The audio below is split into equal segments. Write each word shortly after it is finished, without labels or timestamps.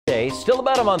Day, still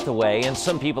about a month away, and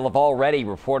some people have already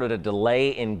reported a delay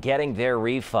in getting their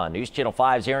refund. News Channel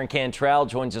 5's Aaron Cantrell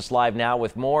joins us live now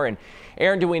with more. And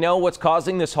Aaron, do we know what's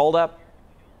causing this holdup?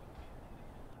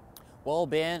 Well,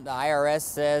 Ben, the IRS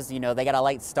says, they got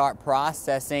to start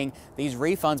processing these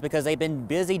refunds because they've been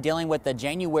busy dealing with the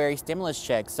January stimulus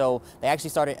checks. So they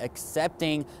actually started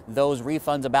accepting those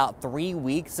refunds about 3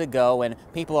 weeks ago, and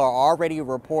people are already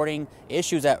reporting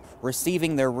issues at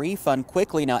receiving their refund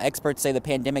quickly. Now, experts say the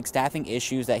pandemic staffing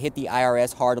issues that hit the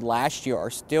IRS hard last year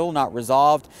are still not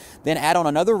resolved. Then add on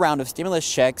another round of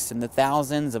stimulus checks and the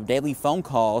thousands of daily phone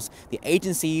calls the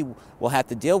agency will have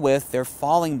to deal with. They're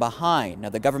falling behind. Now,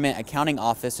 the government accounting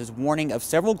office is warning of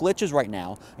several glitches right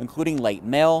now, including late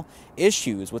mail,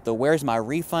 issues with the Where's My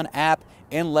Refund app,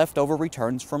 and leftover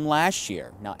returns from last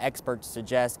year. Now, experts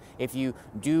suggest if you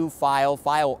do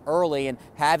file early and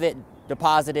have it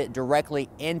deposited directly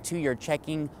into your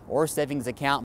checking or savings account.